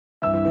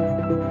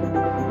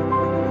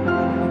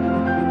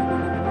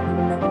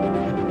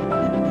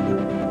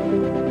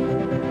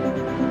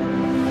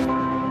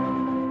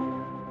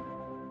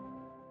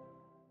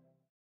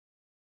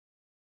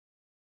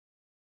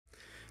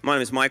My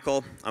name is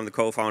Mikael. I'm the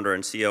co-founder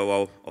and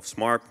COO of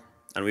Smarp,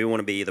 and we want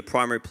to be the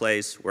primary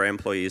place where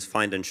employees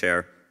find and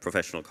share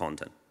professional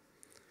content.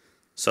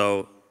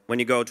 So when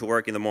you go to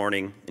work in the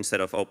morning,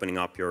 instead of opening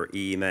up your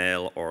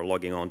email or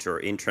logging onto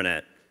your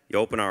intranet, you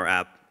open our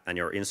app and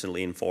you're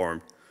instantly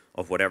informed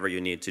of whatever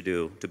you need to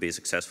do to be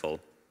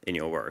successful in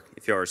your work.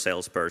 If you're a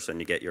salesperson,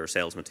 you get your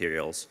sales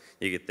materials,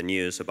 you get the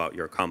news about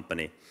your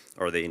company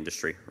or the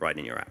industry right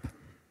in your app.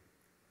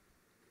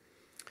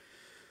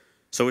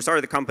 So we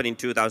started the company in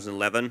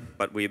 2011,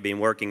 but we've been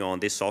working on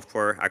this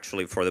software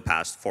actually for the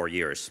past 4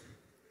 years.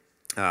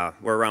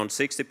 We're around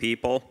 60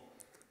 people,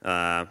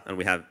 and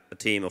we have a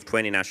team of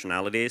 20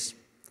 nationalities.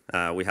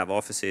 We have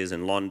offices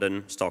in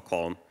London,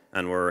 Stockholm,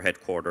 and we're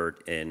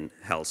headquartered in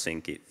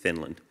Helsinki,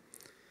 Finland.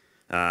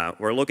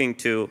 We're looking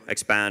to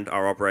expand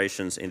our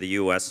operations in the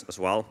US as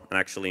well, and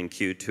actually in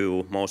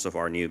Q2, most of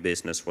our new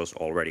business was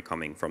already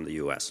coming from the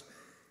US.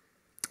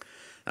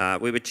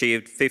 We've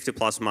achieved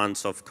 50+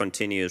 months of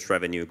continuous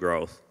revenue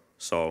growth,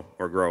 so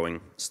we're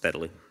growing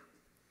steadily.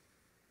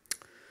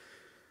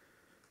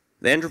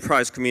 The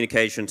enterprise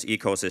communications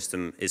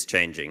ecosystem is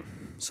changing.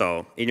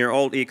 So in your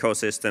old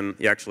ecosystem,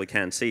 you actually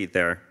can't see it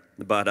there,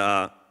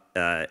 but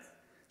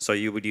so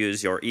you would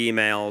use your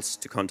emails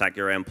to contact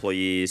your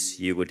employees,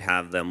 you would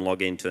have them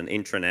log into an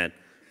intranet,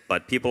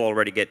 but people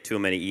already get too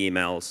many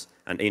emails,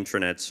 and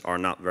intranets are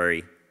not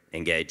very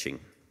engaging.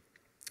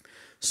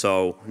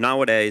 So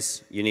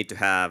nowadays, you need to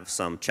have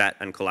some chat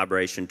and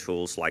collaboration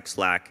tools like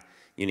Slack.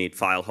 You need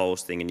file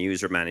hosting and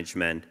user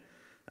management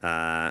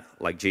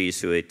like G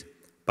Suite.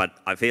 But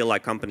I feel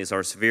like companies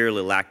are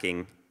severely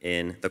lacking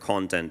in the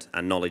content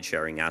and knowledge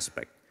sharing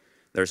aspect.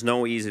 There's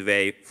no easy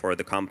way for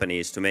the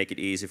companies to make it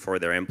easy for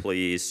their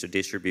employees to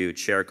distribute,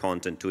 share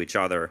content to each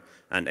other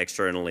and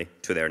externally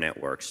to their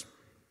networks.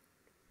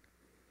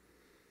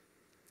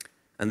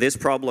 And this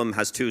problem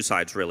has two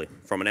sides, really.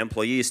 From an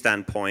employee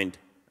standpoint,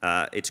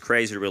 it's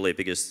crazy, really,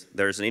 because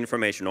there's an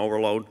information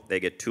overload. They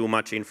get too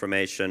much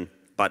information,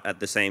 but at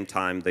the same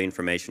time, the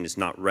information is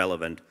not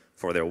relevant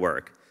for their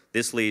work.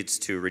 This leads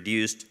to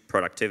reduced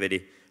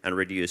productivity and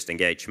reduced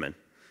engagement.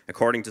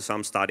 According to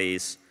some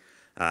studies,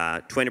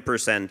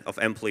 20% of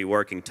employee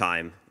working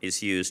time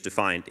is used to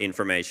find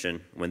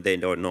information when they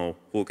don't know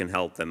who can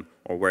help them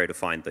or where to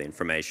find the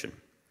information.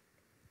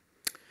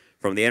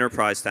 From the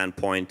enterprise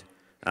standpoint,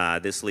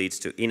 this leads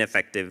to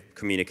ineffective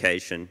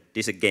communication,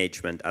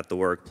 disengagement at the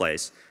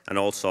workplace, and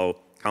also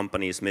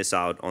companies miss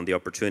out on the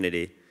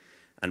opportunity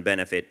and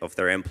benefit of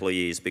their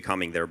employees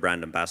becoming their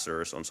brand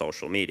ambassadors on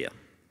social media.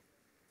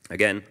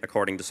 Again,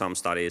 according to some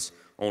studies,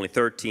 only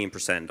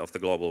 13% of the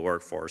global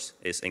workforce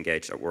is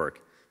engaged at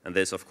work, and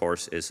this, of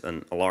course, is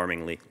an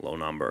alarmingly low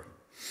number.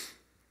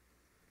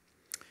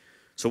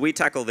 So we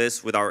tackle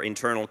this with our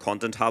internal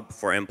content hub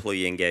for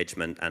employee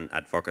engagement and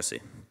advocacy.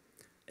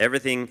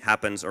 Everything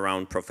happens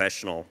around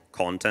professional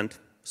content,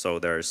 so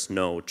there's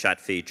no chat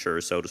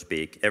feature, so to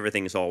speak.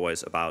 Everything is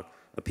always about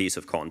a piece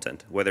of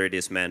content, whether it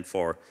is meant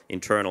for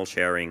internal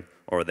sharing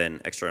or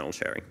then external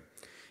sharing.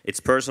 It's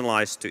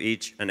personalized to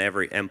each and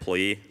every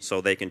employee,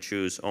 so they can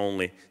choose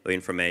only the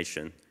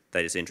information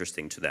that is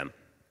interesting to them.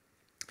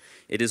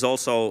 It is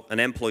also an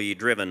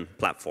employee-driven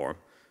platform,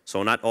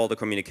 so not all the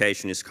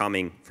communication is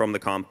coming from the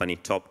company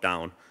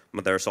top-down,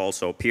 but there's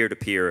also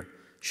peer-to-peer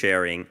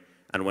sharing.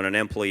 And when an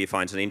employee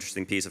finds an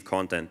interesting piece of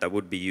content that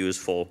would be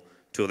useful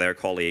to their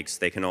colleagues,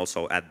 they can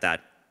also add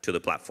that to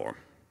the platform.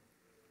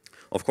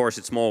 Of course,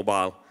 it's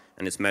mobile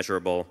and it's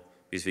measurable,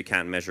 because if you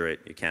can't measure it,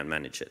 you can't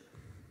manage it.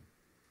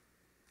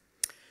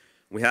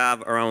 We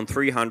have around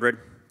 300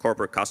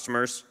 corporate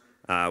customers.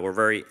 We're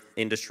very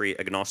industry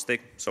agnostic,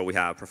 so we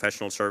have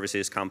professional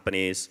services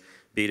companies,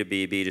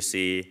 B2B,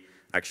 B2C.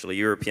 Actually,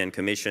 European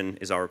Commission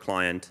is our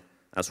client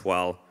as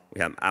well.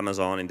 We have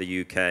Amazon in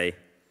the UK.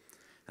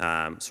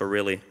 So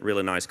really,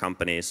 really nice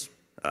companies.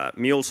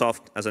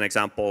 MuleSoft, as an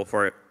example,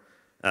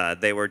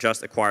 they were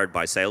just acquired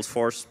by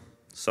Salesforce.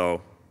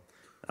 So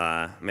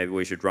maybe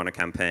we should run a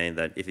campaign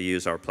that if you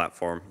use our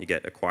platform, you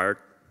get acquired.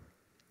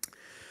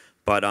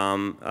 But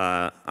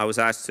I was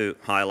asked to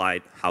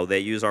highlight how they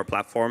use our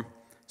platform.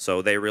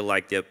 So they really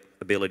like the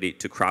ability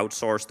to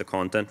crowdsource the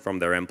content from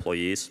their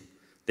employees.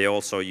 They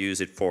also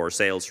use it for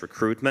sales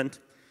recruitment.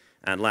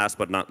 And last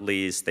but not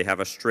least, they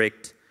have a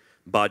strict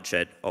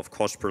budget of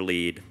cost per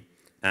lead.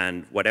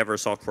 And whatever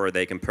software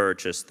they can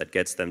purchase that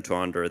gets them to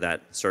under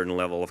that certain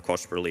level of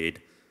cost per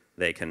lead,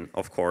 they can,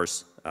 of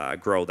course,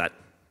 grow that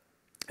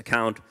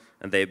account.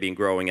 And they've been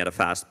growing at a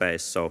fast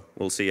pace, so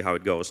we'll see how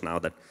it goes now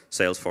that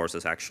Salesforce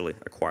has actually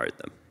acquired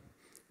them,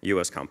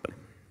 US company.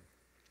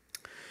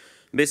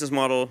 Business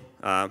model,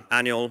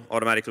 annual,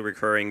 automatically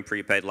recurring,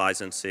 prepaid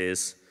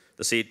licenses.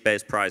 The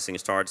seat-based pricing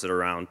starts at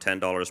around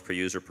 $10 per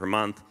user per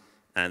month,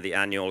 and the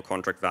annual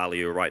contract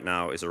value right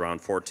now is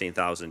around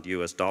 $14,000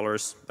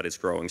 US, but it's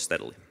growing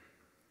steadily.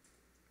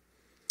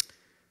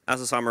 As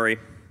a summary,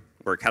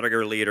 we're a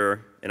category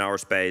leader in our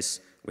space.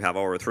 We have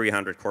over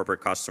 300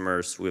 corporate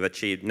customers. We've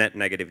achieved net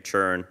negative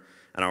churn,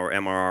 and our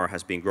MRR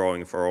has been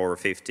growing for over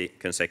 50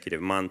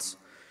 consecutive months.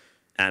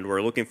 And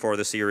we're looking for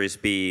the Series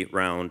B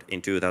round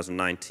in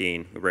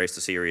 2019. We raised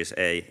the Series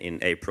A in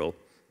April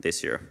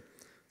this year.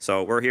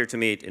 So we're here to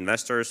meet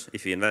investors.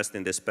 If you invest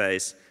in this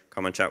space,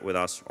 come and chat with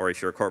us. Or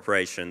if you're a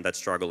corporation that's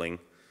struggling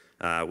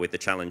with the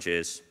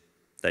challenges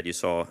that you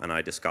saw and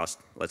I discussed,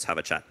 let's have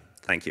a chat.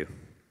 Thank you.